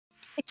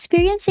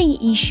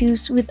Experiencing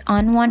issues with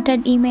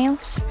unwanted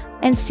emails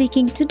and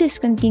seeking to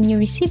discontinue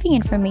receiving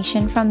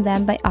information from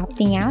them by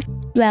opting out?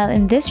 Well,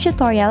 in this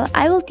tutorial,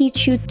 I will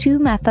teach you two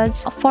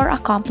methods for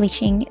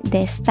accomplishing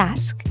this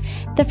task.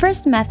 The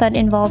first method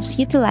involves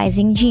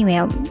utilizing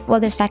Gmail, while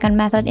the second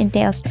method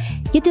entails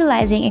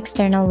utilizing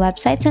external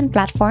websites and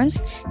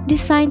platforms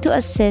designed to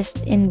assist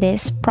in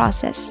this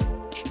process.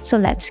 So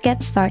let's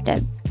get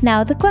started.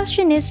 Now, the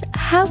question is,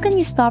 how can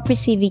you stop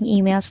receiving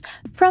emails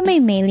from a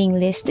mailing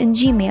list in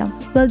Gmail?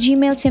 Well,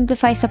 Gmail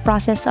simplifies the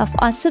process of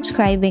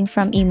unsubscribing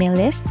from email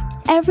lists.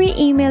 Every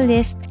email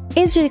list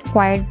is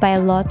required by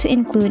law to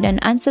include an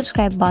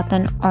unsubscribe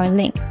button or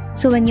link.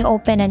 So when you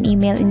open an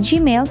email in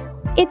Gmail,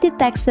 it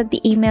detects that the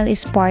email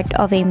is part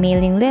of a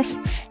mailing list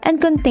and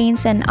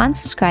contains an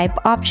unsubscribe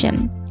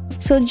option.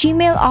 So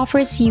Gmail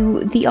offers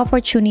you the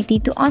opportunity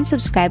to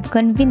unsubscribe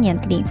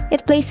conveniently.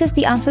 It places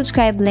the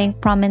unsubscribe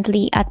link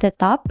prominently at the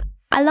top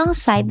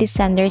alongside the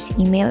sender's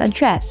email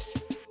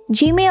address.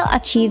 Gmail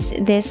achieves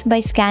this by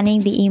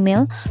scanning the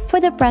email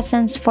for the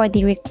presence for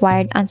the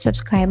required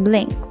unsubscribe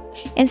link.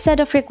 Instead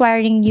of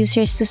requiring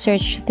users to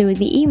search through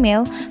the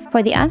email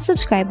for the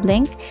unsubscribe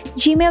link,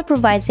 Gmail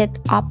provides it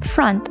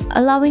upfront,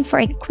 allowing for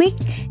a quick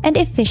and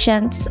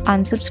efficient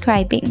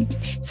unsubscribing.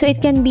 So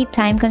it can be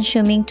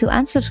time-consuming to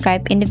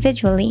unsubscribe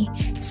individually,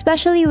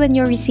 especially when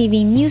you're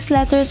receiving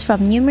newsletters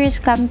from numerous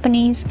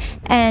companies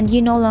and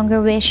you no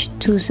longer wish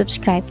to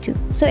subscribe to.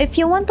 So if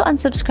you want to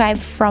unsubscribe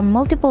from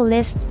multiple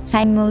lists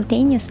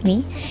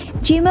simultaneously,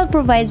 Gmail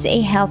provides a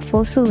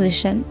helpful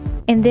solution.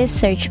 In this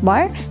search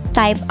bar,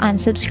 type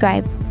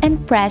unsubscribe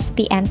and press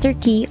the enter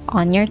key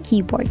on your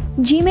keyboard.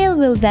 Gmail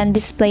will then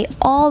display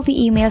all the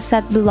emails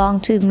that belong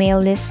to a mail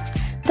list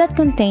that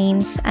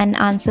contains an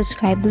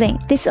unsubscribe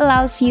link. This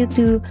allows you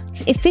to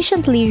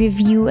efficiently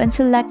review and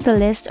select the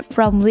list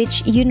from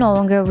which you no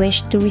longer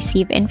wish to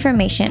receive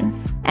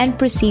information and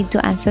proceed to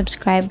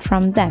unsubscribe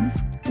from them.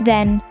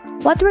 Then,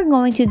 what we're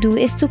going to do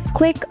is to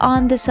click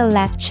on the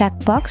select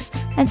checkbox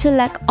and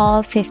select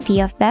all 50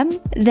 of them.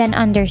 Then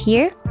under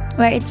here,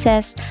 where it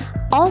says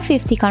all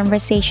 50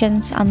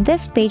 conversations on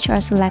this page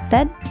are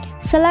selected,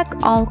 select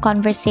all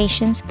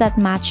conversations that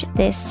match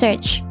this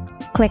search.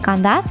 Click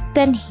on that,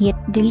 then hit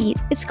delete.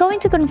 It's going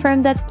to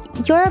confirm that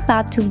you're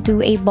about to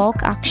do a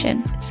bulk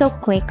action, so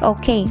click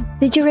OK.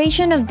 The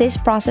duration of this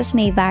process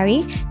may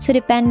vary, so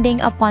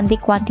depending upon the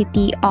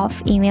quantity of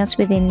emails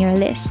within your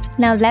list.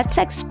 Now let's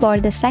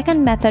explore the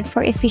second method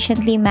for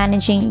efficiently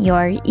managing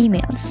your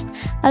emails,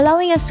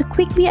 allowing us to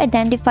quickly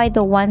identify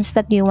the ones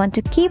that we want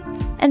to keep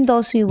and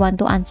those we want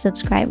to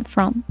unsubscribe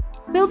from.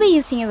 We'll be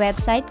using a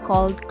website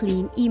called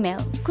Clean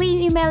Email. Clean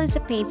Email is a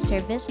paid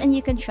service and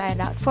you can try it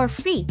out for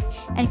free.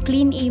 And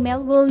Clean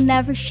Email will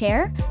never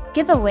share,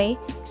 give away,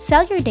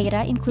 sell your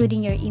data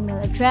including your email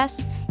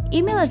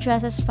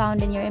addresses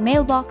found in your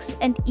mailbox,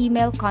 and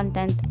email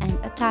content and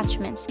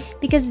attachments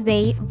because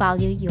they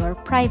value your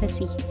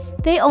privacy.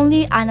 They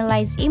only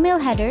analyze email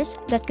headers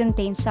that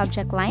contain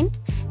subject line,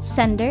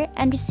 sender,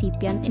 and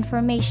recipient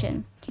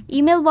information.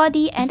 Email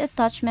body and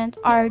attachment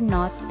are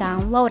not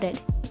downloaded.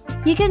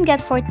 You can get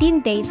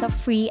 14 days of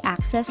free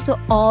access to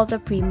all the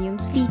premium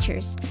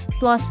features,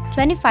 plus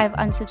 25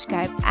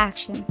 unsubscribe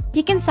action.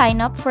 You can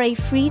sign up for a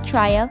free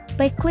trial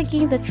by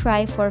clicking the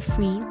Try for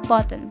Free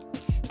button.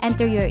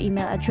 Enter your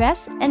email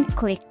address and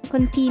click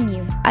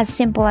Continue. As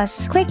simple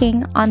as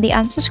clicking on the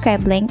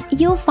unsubscribe link,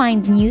 you'll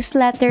find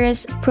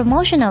newsletters,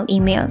 promotional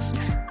emails,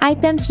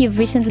 items you've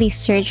recently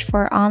searched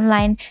for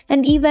online,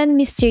 and even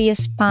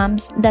mysterious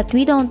spams that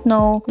we don't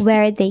know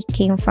where they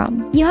came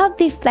from. You have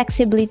the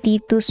flexibility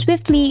to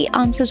swiftly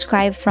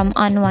unsubscribe from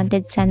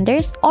unwanted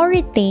senders or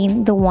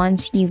retain the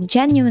ones you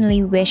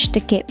genuinely wish to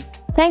keep,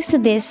 thanks to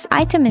this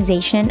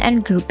itemization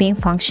and grouping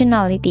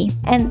functionality.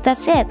 And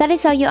that's it. That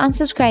is how you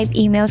unsubscribe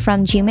email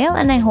from Gmail,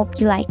 and I hope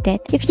you liked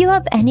it. If you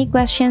have any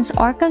questions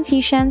or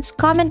confusions,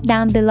 comment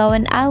down below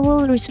and I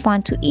will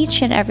respond to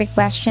each and every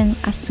question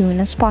as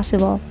soon as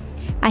possible.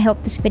 I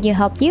hope this video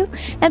helped you,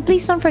 and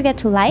please don't forget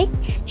to like,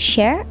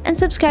 share, and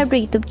subscribe to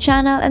our YouTube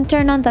channel and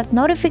turn on that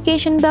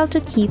notification bell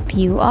to keep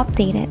you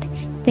updated.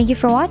 Thank you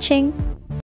for watching.